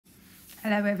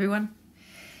Hello everyone.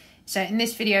 So in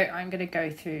this video I'm going to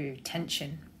go through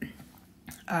tension,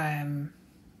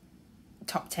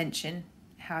 top tension,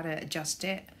 how to adjust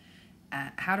it,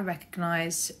 how to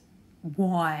recognise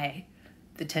why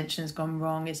the tension's gone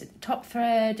wrong. Is it the top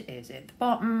thread? Is it the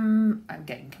bottom? I'm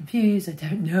getting confused, I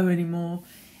don't know anymore.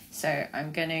 So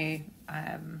I'm going to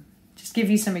just give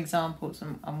you some examples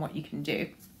on what you can do.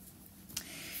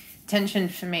 Tension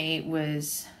for me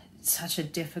was such a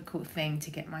difficult thing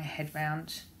to get my head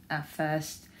round at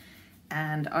first,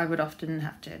 and I would often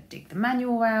have to dig the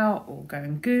manual out or go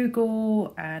and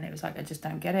Google, and it was like, I just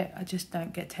don't get it. I just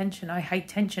don't get tension. I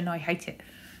hate it.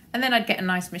 And then I'd get a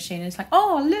nice machine and it's like,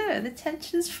 oh look, the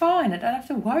tension's fine, I don't have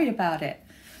to worry about it.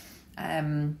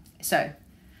 So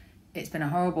it's been a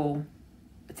horrible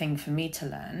thing for me to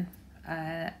learn.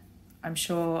 I'm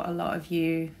sure a lot of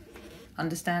you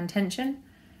understand tension.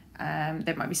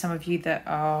 There might be some of you that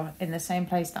are in the same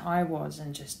place that I was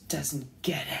and just doesn't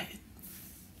get it.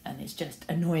 And it's just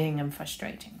annoying and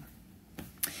frustrating.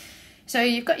 So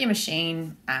you've got your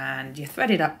machine and you're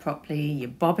threaded up properly, your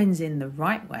bobbin's in the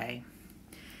right way,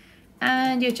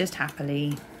 and you're just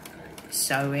happily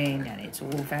sewing and it's all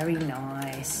very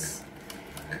nice.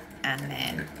 And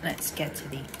then let's get to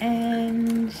the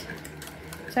end.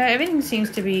 So everything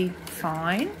seems to be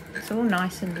fine. It's all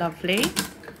nice and lovely.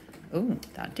 Oh,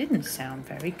 that didn't sound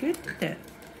very good, did it?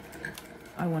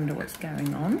 I wonder what's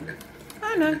going on.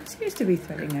 Oh no, it seems to be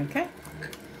threading okay.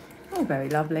 Oh, very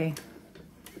lovely.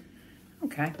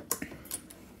 Okay.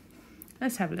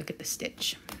 Let's have a look at the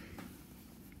stitch.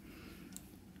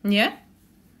 Yeah?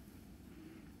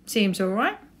 Seems all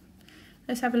right.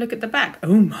 Let's have a look at the back.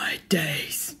 Oh my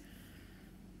days.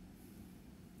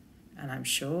 And I'm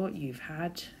sure you've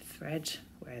had thread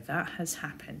where that has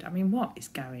happened. I mean, what is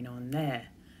going on there?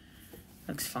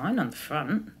 Looks fine on the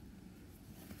front.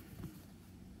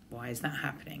 Why is that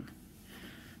happening?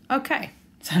 Okay,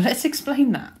 so let's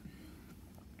explain that.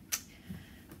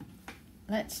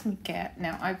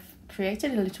 Now I've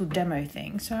created a little demo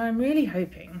thing, so I'm really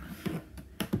hoping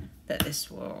that this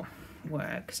will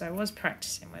work, because I was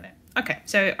practicing with it. Okay,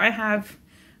 so I have,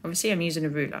 obviously I'm using a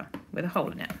ruler with a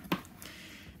hole in it.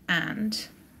 And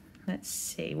let's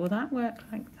see, will that work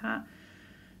like that?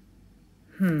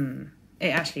 It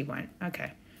actually won't.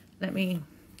 Okay, let me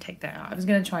take that out. I was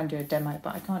going to try and do a demo,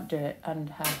 but I can't do it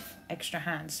and have extra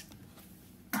hands.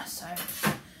 So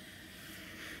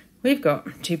we've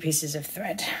got 2 pieces of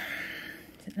thread.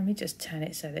 Let me just turn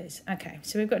it so that it's okay.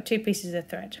 So we've got 2 pieces of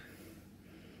thread.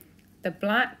 The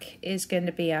black is going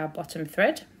to be our bottom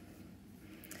thread,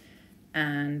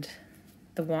 and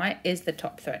the white is the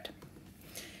top thread.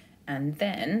 And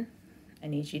then I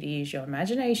need you to use your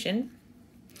imagination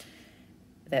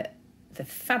that the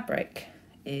fabric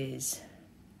is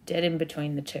dead in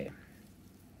between the 2,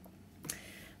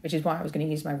 which is why I was going to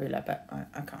use my ruler, but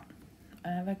I can't.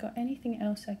 Have I got anything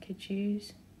else I could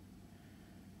use?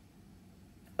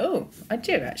 Oh, I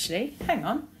do actually. Hang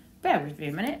on, bear with me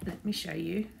a minute. Let me show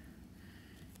you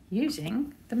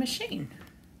using the machine.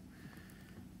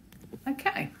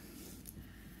 Okay,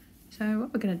 so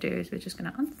what we're going to do is we're just going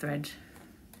to unthread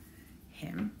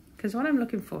him, because what I'm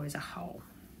looking for is a hole.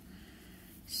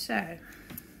 So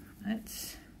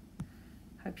let's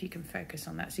hope you can focus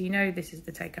on that. So you know this is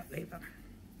the take-up lever.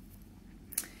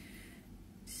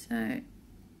 So I'm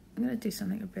going to do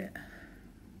something a bit...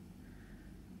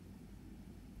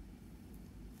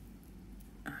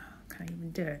 Oh, can't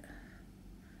even do it.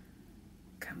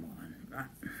 Come on, right.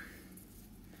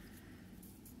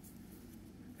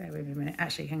 Bear with me a minute.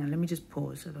 Actually, hang on, let me just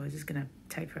pause, otherwise it's going to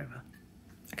take forever.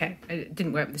 Okay, it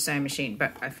didn't work with the sewing machine,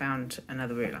 but I found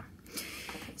another ruler.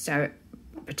 So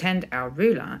pretend our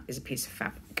ruler is a piece of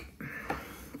fabric.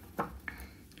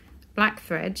 Black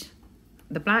thread,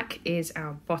 the black is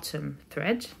our bottom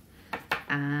thread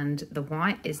and the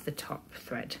white is the top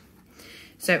thread.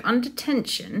 So under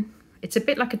tension, it's a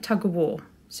bit like a tug of war.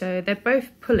 So they're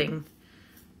both pulling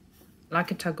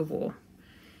like a tug of war.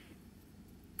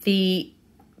 The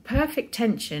perfect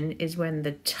tension is when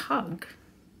the tug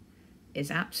is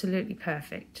absolutely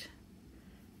perfect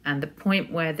and the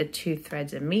point where the 2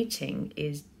 threads are meeting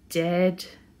is dead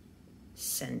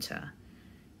center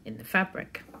in the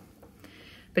fabric.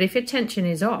 But if your tension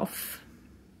is off,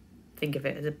 think of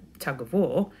it as a tug of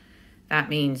war, that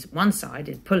means one side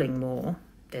is pulling more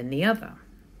than the other.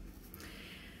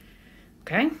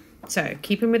 Okay, so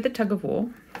keeping with the tug of war,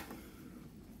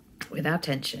 with our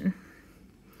tension,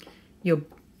 your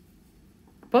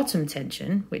bottom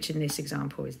tension, which in this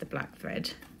example is the black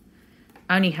thread,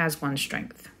 only has one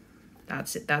strength.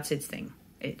 That's it. That's its thing.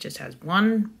 It just has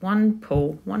one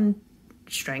pull, one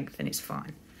strength, and it's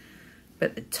fine.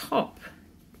 But the top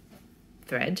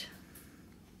thread,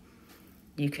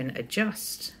 you can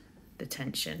adjust the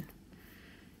tension,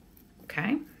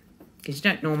 okay? Because you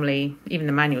don't normally, even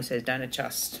the manual says don't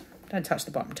touch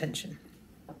the bottom tension.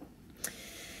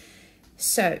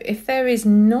 So if there is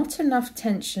not enough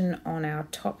tension on our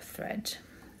top thread,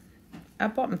 our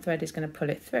bottom thread is going to pull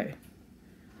it through,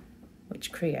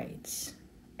 which creates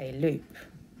a loop.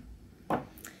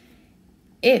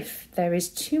 If there is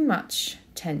too much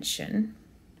tension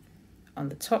on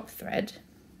the top thread,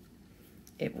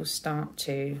 it will start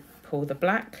to pull the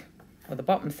black or the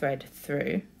bottom thread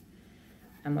through,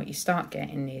 and what you start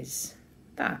getting is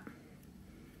that.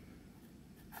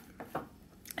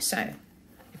 So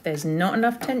if there's not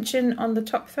enough tension on the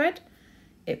top thread,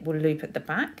 it will loop at the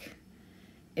back.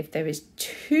 If there is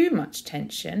too much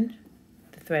tension,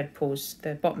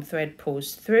 the bottom thread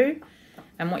pulls through,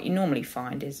 and what you normally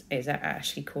find is that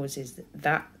actually causes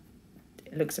that,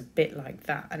 it looks a bit like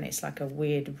that, and it's like a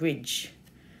weird ridge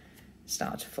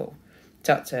start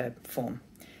to form.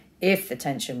 If the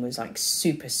tension was like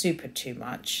super too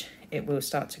much, it will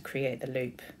start to create the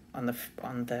loop on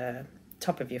the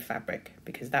top of your fabric,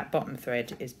 because that bottom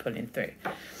thread is pulling through.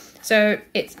 So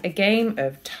it's a game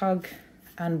of tug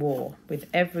and war with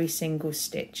every single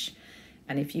stitch,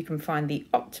 and if you can find the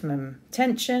optimum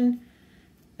tension,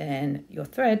 then your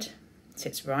thread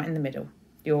sits right in the middle.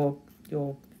 Your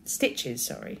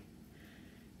stitches,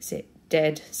 sit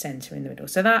dead center in the middle.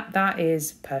 So that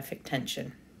is perfect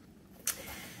tension.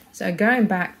 So going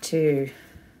back to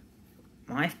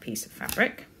my piece of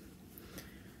fabric,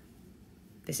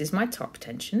 this is my top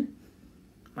tension,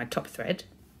 my top thread.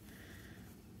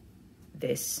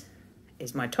 This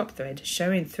is my top thread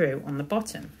showing through on the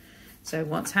bottom. So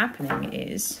what's happening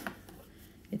is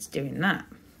it's doing that.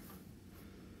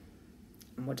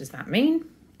 And what does that mean?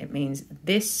 It means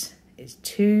this is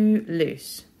too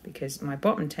loose because my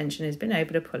bottom tension has been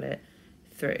able to pull it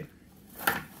through.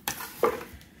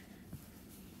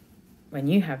 When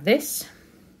you have this,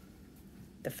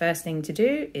 the first thing to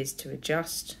do is to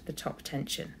adjust the top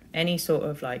tension. Any sort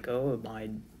of like, oh my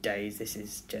days, this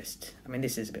is just, I mean,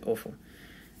 this is a bit awful.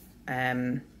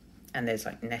 And there's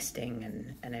like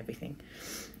nesting and everything.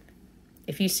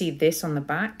 If you see this on the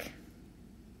back,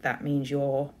 that means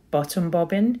your bottom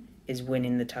bobbin is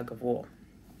winning the tug of war.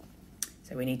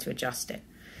 So we need to adjust it.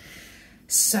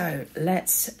 So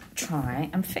let's try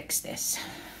and fix this.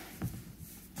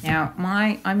 Now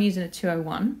I'm using a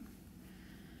 201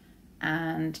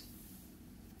 and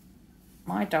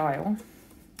my dial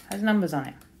has numbers on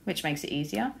it, which makes it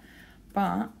easier,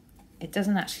 but it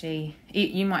doesn't actually,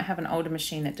 you might have an older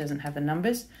machine that doesn't have the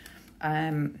numbers.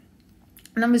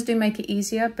 Numbers do make it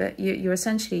easier, but you're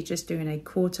essentially just doing a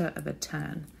quarter of a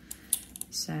turn.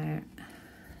 So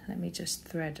let me just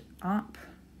thread up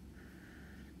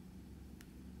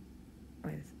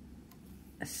with,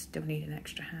 I still need an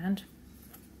extra hand.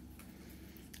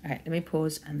 All right, let me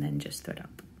pause and then just thread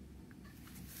up.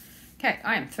 Okay,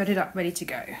 I am threaded up, ready to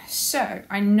go. So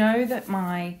I know that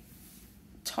my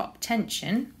top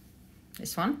tension,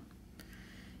 this one,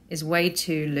 is way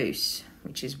too loose,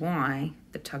 which is why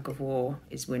the tug of war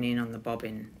is winning on the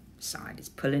bobbin side, it's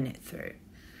pulling it through.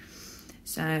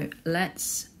 So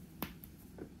let's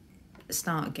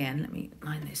start again. Let me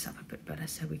line this up a bit better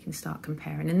so we can start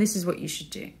comparing. And this is what you should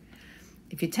do.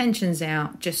 If your tension's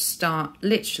out, just start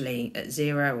literally at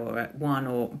 0 or at 1,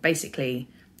 or basically,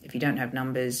 if you don't have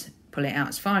numbers, pull it out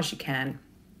as far as you can.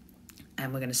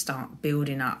 And we're going to start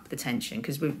building up the tension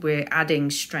because we're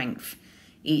adding strength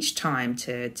each time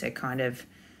to kind of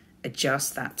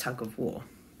adjust that tug of war.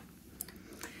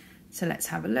 So let's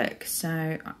have a look.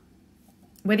 So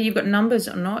whether you've got numbers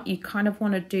or not, you kind of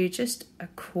want to do just a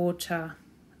quarter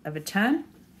of a turn.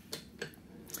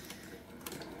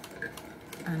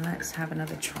 And let's have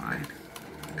another try.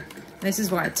 This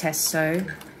is why a test sew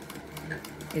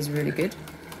is really good,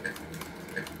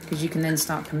 because you can then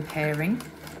start comparing.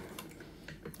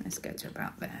 Let's go to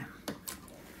about there.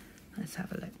 Let's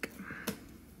have a look.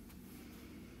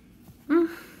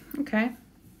 Okay.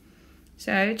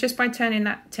 So just by turning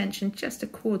that tension just a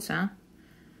quarter,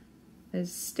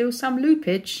 there's still some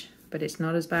loopage, but it's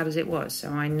not as bad as it was. So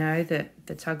I know that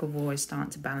the tug of war is starting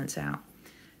to balance out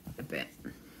a bit.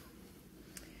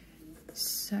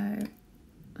 So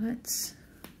let's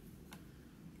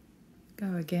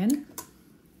go again.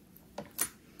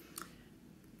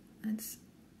 Let's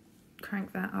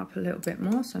crank that up a little bit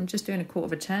more. So I'm just doing a quarter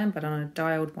of a turn, but on a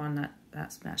dialed one,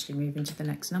 that's actually moving to the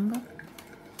next number.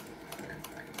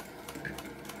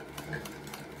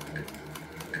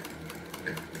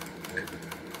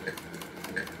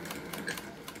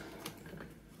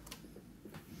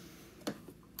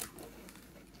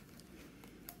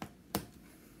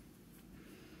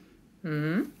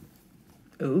 Oh,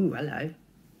 hello.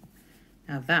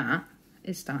 Now that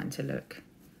is starting to look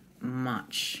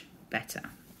much better.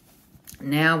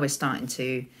 Now we're starting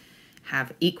to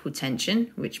have equal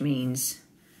tension, which means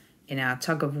in our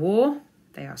tug of war,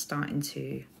 they are starting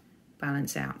to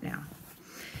balance out now.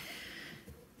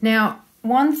 Now,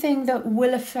 one thing that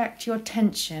will affect your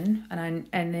tension,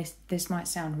 and this might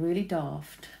sound really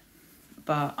daft,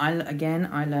 but I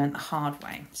learned the hard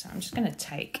way. So I'm just going to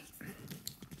take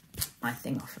my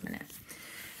thing off a minute.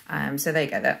 So there you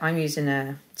go. I'm using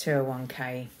a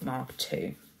 201K Mark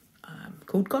II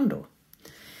called Gondor.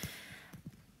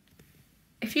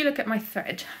 If you look at my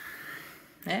thread,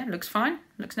 yeah, looks fine,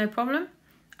 looks no problem.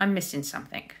 I'm missing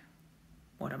something.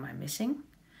 What am I missing?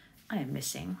 I am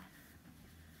missing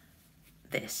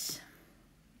this.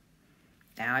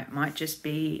 Now it might just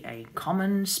be a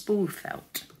common spool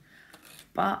felt,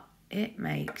 but it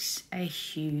makes a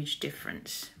huge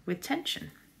difference with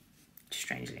tension,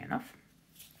 strangely enough.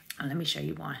 And let me show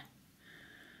you why.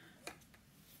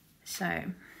 So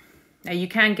now you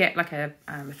can get like a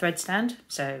thread stand.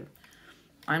 So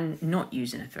I'm not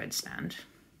using a thread stand,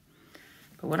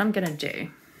 but what I'm going to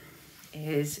do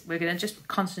is we're going to just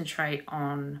concentrate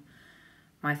on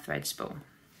my thread spool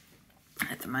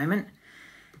at the moment.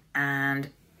 And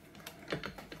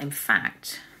in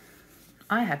fact,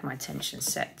 I had my tension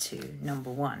set to number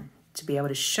 1 to be able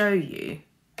to show you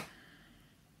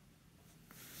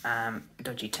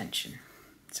dodgy tension.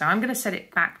 So I'm going to set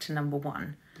it back to number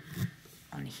 1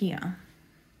 on here,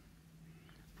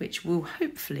 which will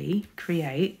hopefully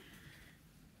create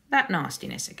that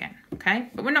nastiness again, okay?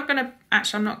 But we're not going to,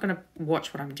 actually I'm not going to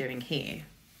watch what I'm doing here.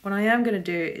 What I am going to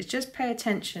do is just pay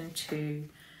attention to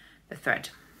the thread.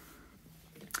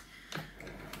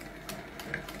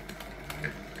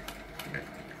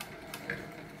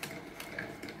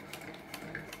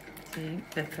 See,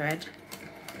 the thread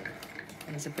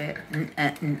is a bit,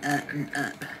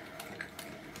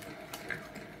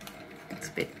 it's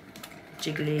a bit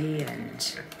jiggly,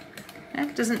 and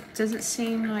it doesn't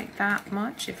seem like that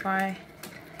much if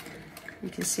you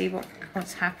can see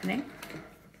what's happening.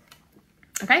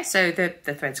 Okay, so the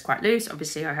thread's quite loose.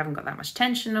 Obviously, I haven't got that much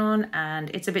tension on,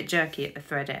 and it's a bit jerky at the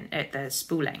thread end, at the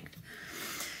spool length.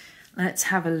 Let's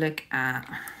have a look at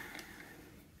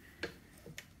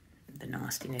the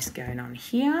nastiness going on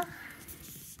here.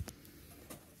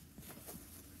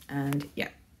 And yeah,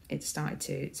 it started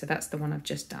to, so that's the one I've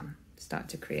just done, start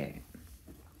to create.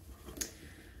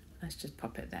 Let's just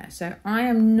pop it there. So I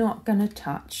am not going to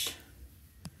touch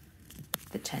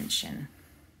the tension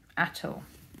at all.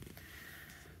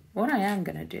 What I am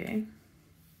going to do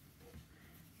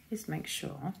is make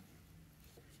sure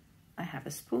I have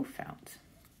a spool felt.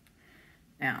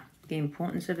 Now, the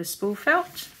importance of a spool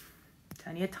felt, it's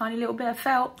only a tiny little bit of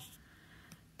felt.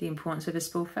 The importance of a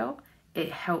spool felt,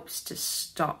 it helps to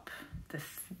stop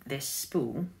this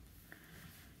spool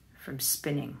from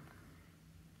spinning.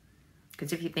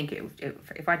 Because if you think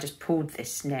if I just pulled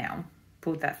this now,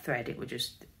 pulled that thread, it would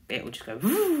just go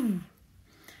woo.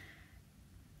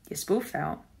 Your spool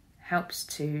felt helps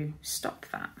to stop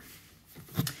that.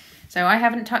 So I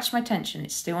haven't touched my tension,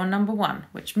 it's still on number 1,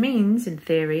 which means in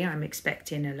theory I'm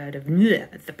expecting a load of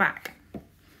at the back.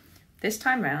 This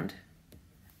time round,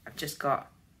 I've just got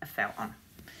a felt on.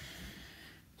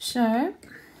 So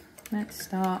let's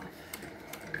start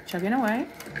chugging away.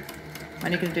 I'm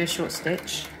only going to do a short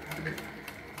stitch.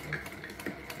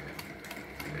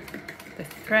 The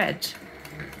thread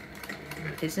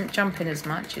isn't jumping as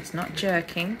much, it's not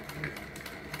jerking.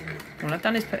 All I've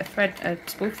done is put a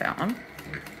spool felt on.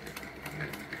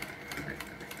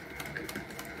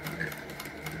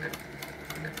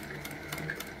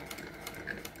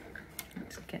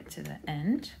 Let's get to the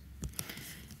end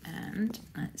and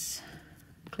let's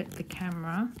click the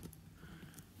camera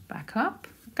back up.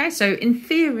 Okay, so in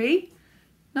theory,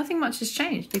 nothing much has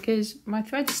changed because my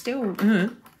thread's still,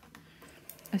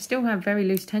 I still have very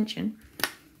loose tension.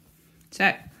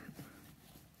 So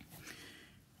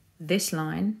this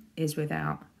line is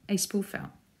without a spool felt.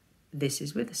 This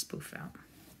is with a spool felt.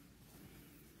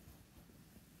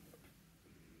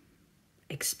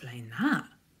 Explain that.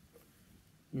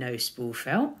 No spool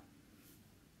felt.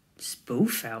 Spool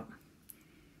felt.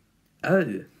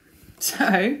 Oh,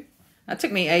 so that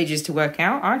took me ages to work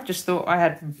out. I just thought I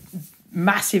had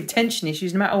massive tension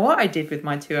issues no matter what I did with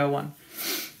my 201.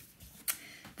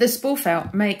 The spool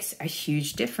felt makes a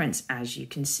huge difference, as you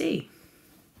can see,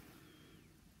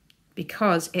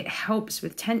 because it helps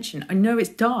with tension. I know it's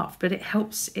daft, but it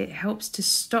helps to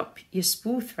stop your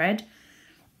spool thread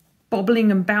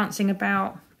bobbling and bouncing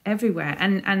about everywhere,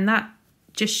 and that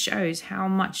just shows how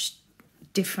much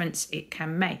difference it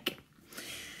can make.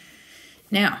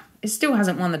 Now, it still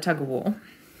hasn't won the tug of war,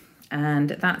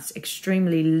 and that's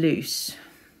extremely loose,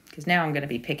 because now I'm going to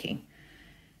be picky,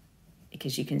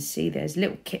 because you can see there's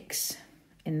little kicks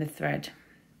in the thread.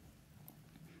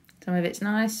 Some of it's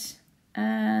nice,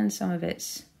 and some of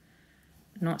it's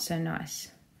not so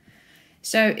nice.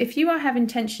 So if you are having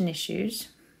tension issues,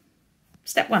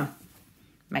 step 1,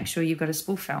 make sure you've got a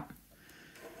spool felt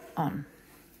on.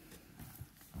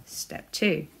 Step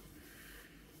 2,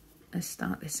 let's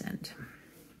start this end.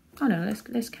 Oh no,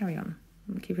 let's carry on.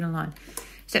 I'm keeping a line.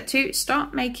 Step 2,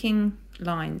 start making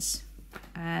lines,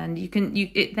 and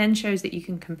it then shows that you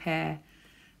can compare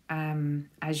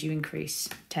as you increase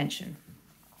tension.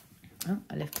 Oh,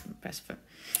 I lifted my press foot.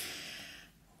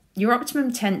 Your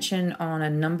optimum tension on a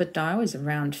numbered dial is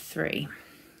around 3.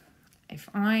 If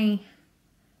I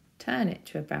turn it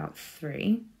to about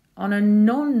 3, on a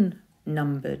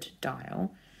non-numbered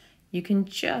dial, you can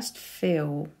just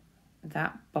feel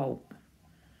that bolt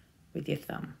with your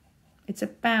thumb. It's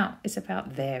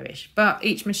about there-ish, but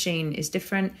each machine is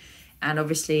different. And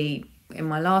obviously in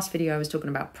my last video I was talking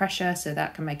about pressure, so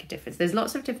that can make a difference. There's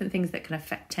lots of different things that can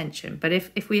affect tension, but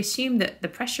if we assume that the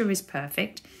pressure is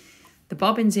perfect, the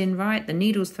bobbin's in right, the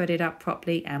needle's threaded up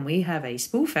properly, and we have a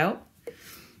spool felt,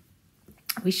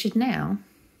 we should now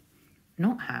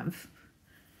not have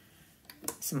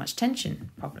so much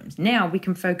tension problems. Now we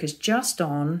can focus just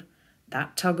on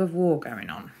that tug of war going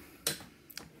on.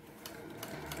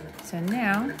 So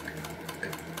now,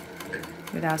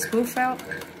 with our spool felt,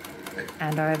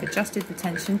 and I've adjusted the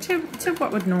tension to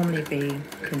what would normally be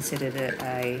considered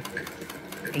a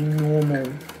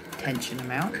normal tension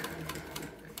amount.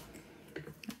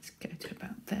 Let's go to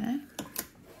about there.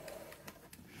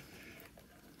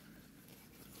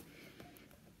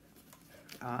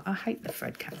 Oh, I hate the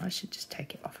thread camera. I should just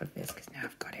take it off of this because now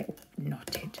I've got it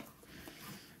knotted.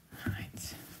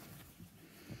 Right.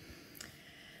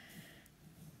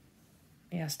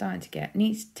 We are starting to get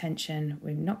neat tension.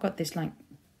 We've not got this like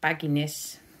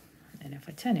bagginess. And if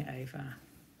I turn it over,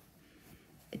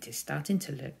 it is starting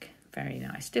to look very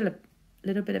nice. Still a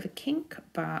little bit of a kink,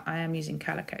 but I am using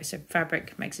calico, so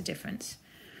fabric makes a difference.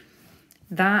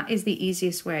 That is the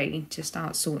easiest way to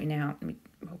start sorting out, let me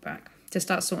roll back, to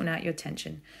start sorting out your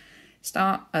tension.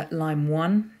 Start at line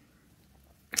 1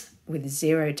 with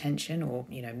 0 tension, or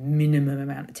minimum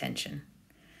amount of tension.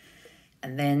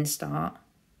 And then start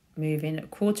moving a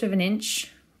 1/4 of an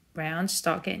inch round,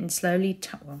 start getting slowly,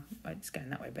 well, it's going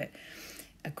that way, but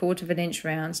a 1/4 of an inch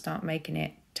round, start making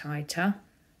it tighter.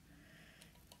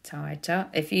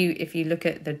 If you look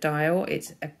at the dial,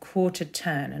 it's a 1/4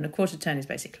 turn, and a 1/4 turn is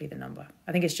basically the number.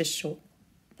 I think it's just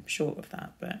short of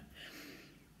that, but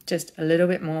just a little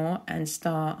bit more, and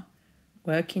start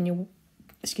working your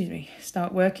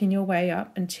way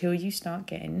up until you start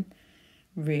getting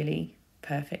really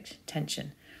perfect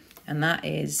tension. And that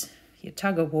is your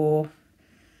tug of war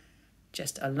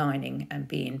just aligning and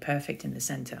being perfect in the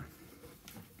center.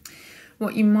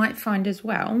 What you might find as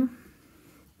well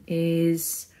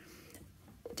is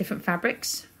different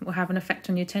fabrics will have an effect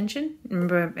on your tension.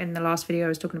 Remember in the last video I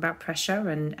was talking about pressure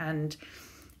and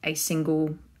a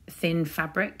single thin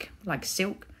fabric like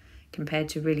silk compared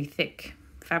to really thick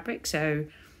fabric. So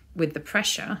with the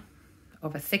pressure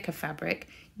of a thicker fabric,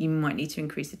 you might need to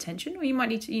increase the tension, or you might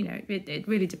need to, it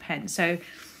really depends. So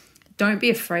don't be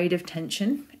afraid of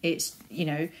tension. It's,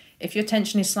 if your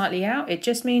tension is slightly out, it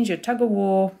just means your tug of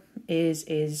war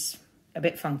is a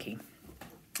bit funky.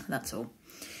 That's all.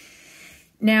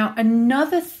 Now,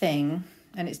 another thing,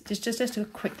 and it's just a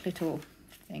quick little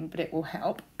thing, but it will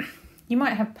help. You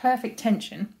might have perfect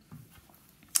tension,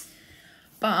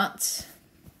 but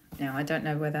now I don't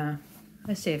know whether,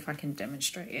 let's see if I can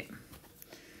demonstrate it.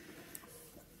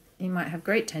 You might have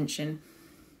great tension,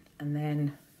 and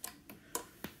then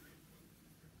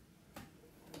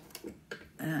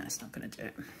it's not going to do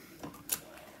it.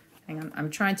 Hang on, I'm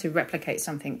trying to replicate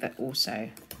something that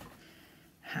also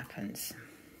happens.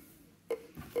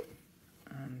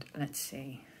 And let's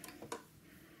see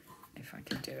if I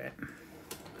can do it.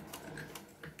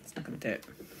 It's not going to do it.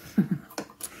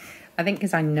 I think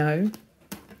because I know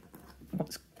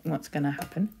what's going to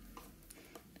happen,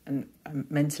 and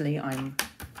mentally I'm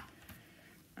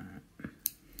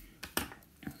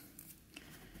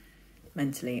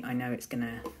mentally I know it's going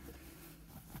to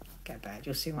go bad.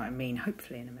 You'll see what I mean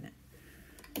hopefully in a minute.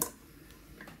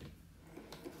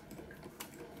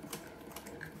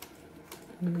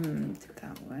 Did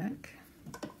that work?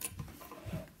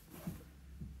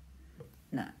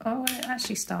 No. Oh, it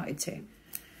actually started to.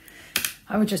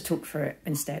 I would just talk through it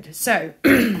instead. So,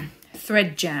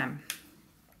 thread jam.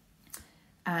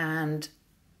 And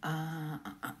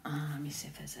let me see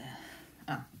if there's a...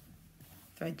 Oh.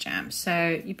 thread jam.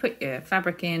 So you put your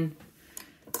fabric in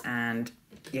and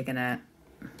you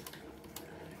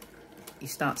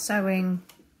start sewing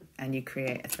and you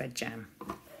create a thread jam,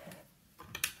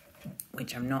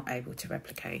 which I'm not able to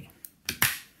replicate.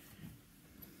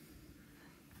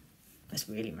 Let's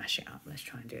really mash it up. Let's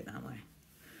try and do it that way.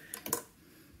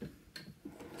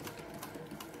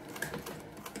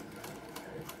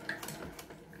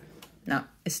 No,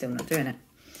 it's still not doing it.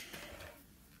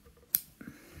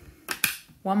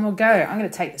 One more go. I'm going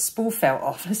to take the spool felt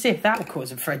off. Let's see if that will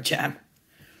cause a thread jam.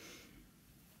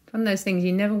 It's one of those things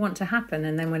you never want to happen,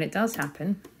 and then when it does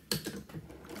happen...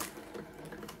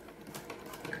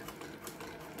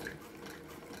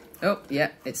 Oh,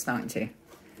 yeah, it's starting to.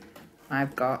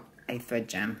 I've got a thread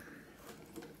jam.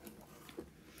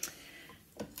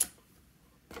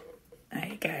 There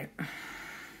you go.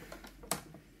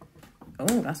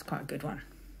 Oh, that's quite a good one.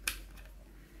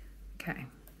 Okay.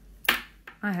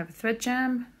 I have a thread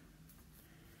jam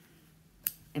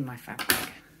in my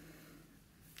fabric.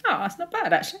 Oh, that's not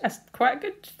bad, actually. That's quite a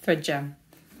good thread jam.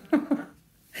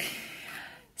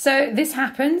 So this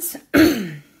happens,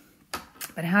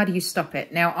 but how do you stop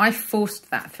it? Now, I forced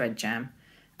that thread jam,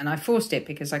 and I forced it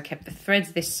because I kept the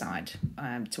threads this side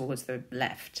towards the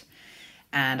left.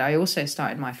 And I also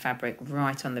started my fabric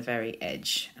right on the very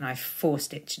edge, and I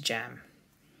forced it to jam,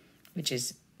 which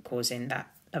is causing that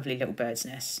lovely little bird's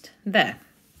nest there.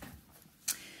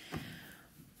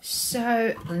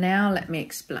 So now let me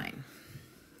explain,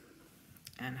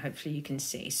 and hopefully you can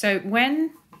see. So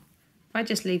if I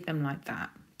just leave them like that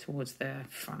towards the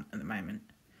front at the moment,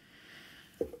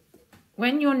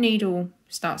 when your needle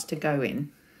starts to go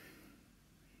in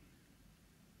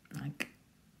like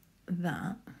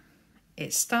that,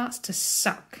 it starts to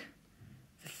suck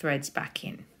the threads back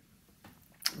in,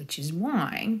 which is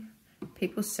why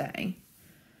people say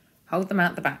hold them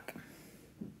out the back.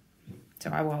 So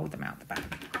I will hold them out the back.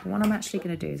 What I'm actually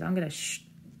going to do is I'm going to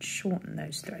shorten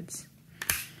those threads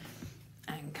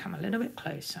and come a little bit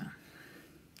closer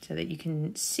so that you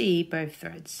can see both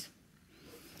threads.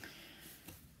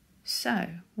 So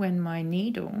when my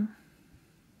needle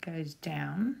goes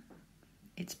down,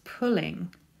 it's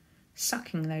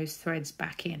sucking those threads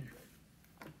back in.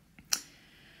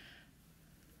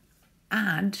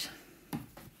 Add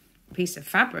a piece of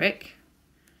fabric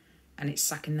and it's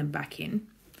sucking them back in.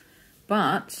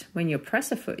 But when your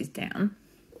presser foot is down,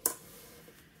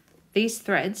 these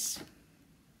threads,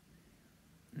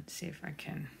 let's see if I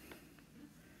can,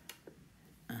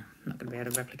 I'm not going to be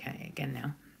able to replicate it again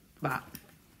now, but,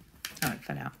 oh, it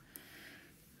fell out.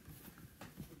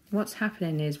 What's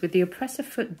happening is with your presser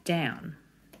foot down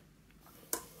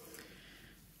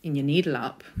and your needle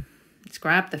up, let's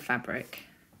grab the fabric,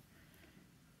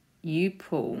 you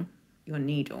pull your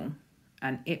needle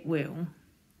and it will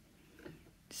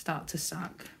start to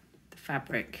suck the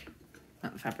fabric,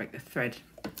 not the fabric, the thread.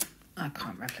 I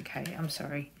can't replicate it, I'm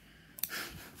sorry.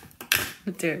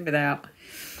 I'll do it without.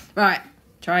 Right,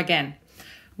 try again.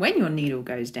 When your needle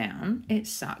goes down, it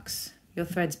sucks your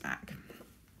threads back.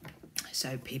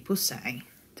 So people say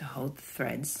to hold the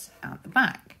threads out the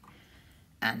back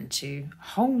and to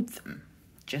hold them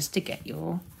just to get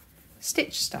your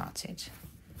stitch started.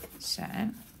 So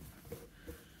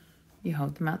you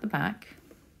hold them out the back,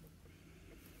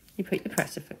 you put your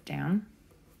presser foot down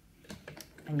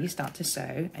and you start to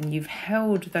sew, and you've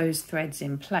held those threads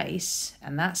in place,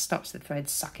 and that stops the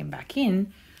threads sucking back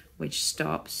in, which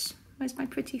stops, where's my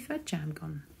pretty thread jam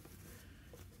gone?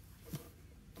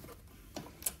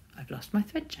 I've lost my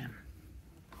thread jam.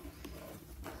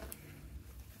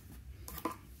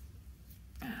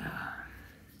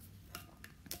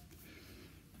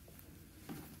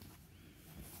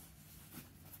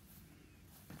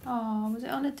 Oh, was it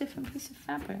on a different piece of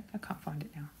fabric? I can't find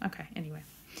it now. Okay, anyway.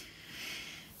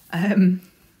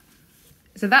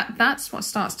 So that's what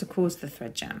starts to cause the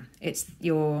thread jam. It's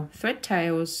your thread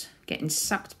tails getting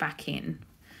sucked back in,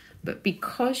 but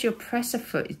because your presser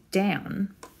foot is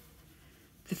down,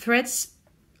 the threads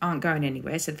aren't going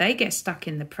anywhere, so they get stuck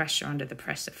in the pressure under the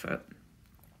presser foot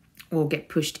or get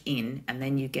pushed in, and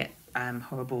then you get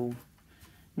horrible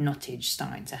knottage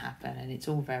starting to happen, and it's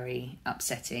all very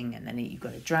upsetting, and then you've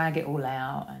got to drag it all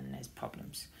out and there's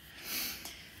problems.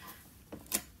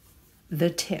 The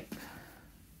tip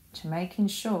to making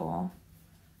sure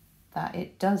that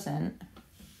it doesn't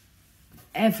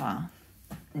ever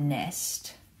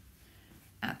nest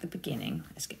at the beginning,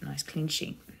 let's get a nice clean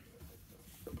sheet.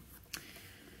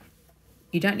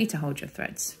 You don't need to hold your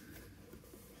threads,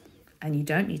 and you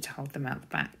don't need to hold them out the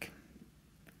back,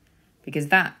 because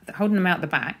holding them out the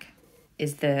back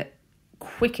is the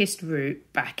quickest route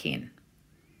back in.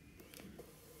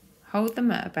 hold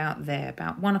them at about there,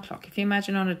 about 1 o'clock. If you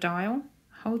imagine on a dial,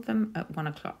 hold them at 1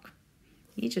 o'clock.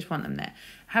 You just want them there.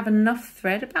 Have enough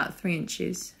thread, about 3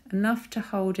 inches, enough to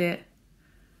hold it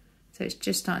so it's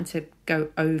just starting to go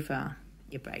over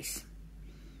your base.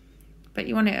 But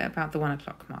you want it at about the 1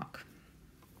 o'clock mark.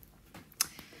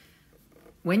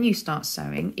 When you start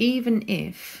sewing, even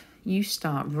if you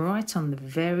start right on the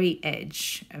very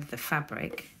edge of the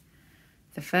fabric,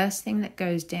 the first thing that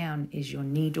goes down is your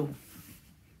needle,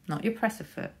 not your presser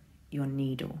foot, your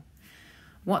needle.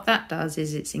 What that does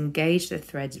is it's engaged the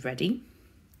threads ready,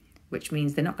 which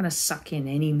means they're not going to suck in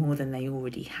any more than they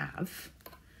already have.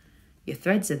 Your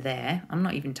threads are there. I'm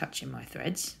not even touching my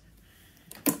threads.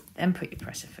 Then put your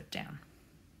presser foot down.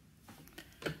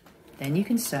 Then you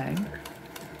can sew,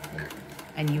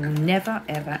 and you will never,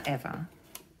 ever, ever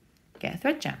get a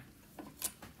thread jam.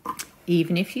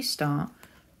 Even if you start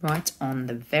right on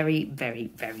the very, very,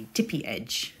 very tippy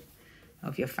edge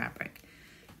of your fabric.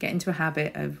 Get into a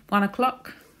habit of 1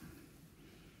 o'clock,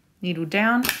 needle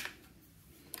down,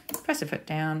 presser foot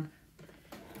down,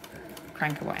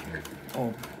 crank away,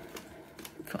 or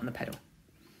foot on the pedal.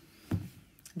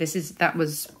 That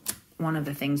was one of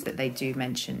the things that they do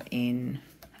mention in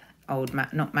old,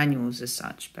 not manuals as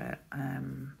such, but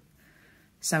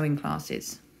sewing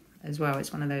classes as well.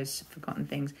 It's one of those forgotten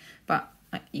things. But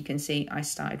you can see I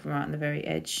started right on the very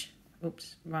edge.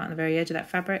 Oops, right on the very edge of that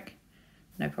fabric.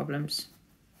 No problems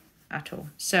at all.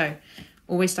 So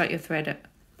always start your thread at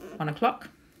 1 o'clock.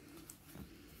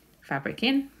 Fabric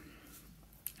in,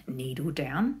 needle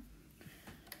down,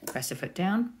 presser foot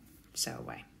down, sew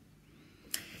away.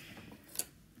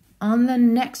 On the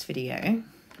next video,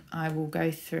 I will go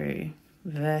through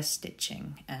reverse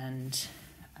stitching and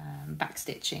back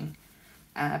stitching,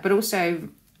 but also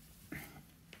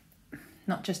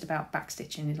not just about back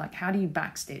stitching. It's like, how do you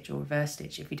back stitch or reverse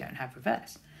stitch if you don't have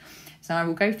reverse? So I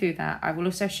will go through that. I will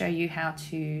also show you how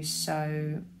to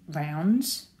sew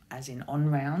rounds, as in on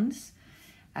rounds,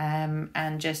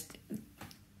 and just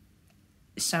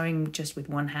sewing just with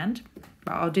one hand.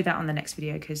 But I'll do that on the next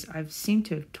video because I've seemed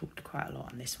to have talked quite a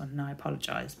lot on this one, and I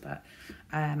apologise, but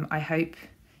I hope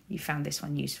you found this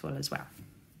one useful as well.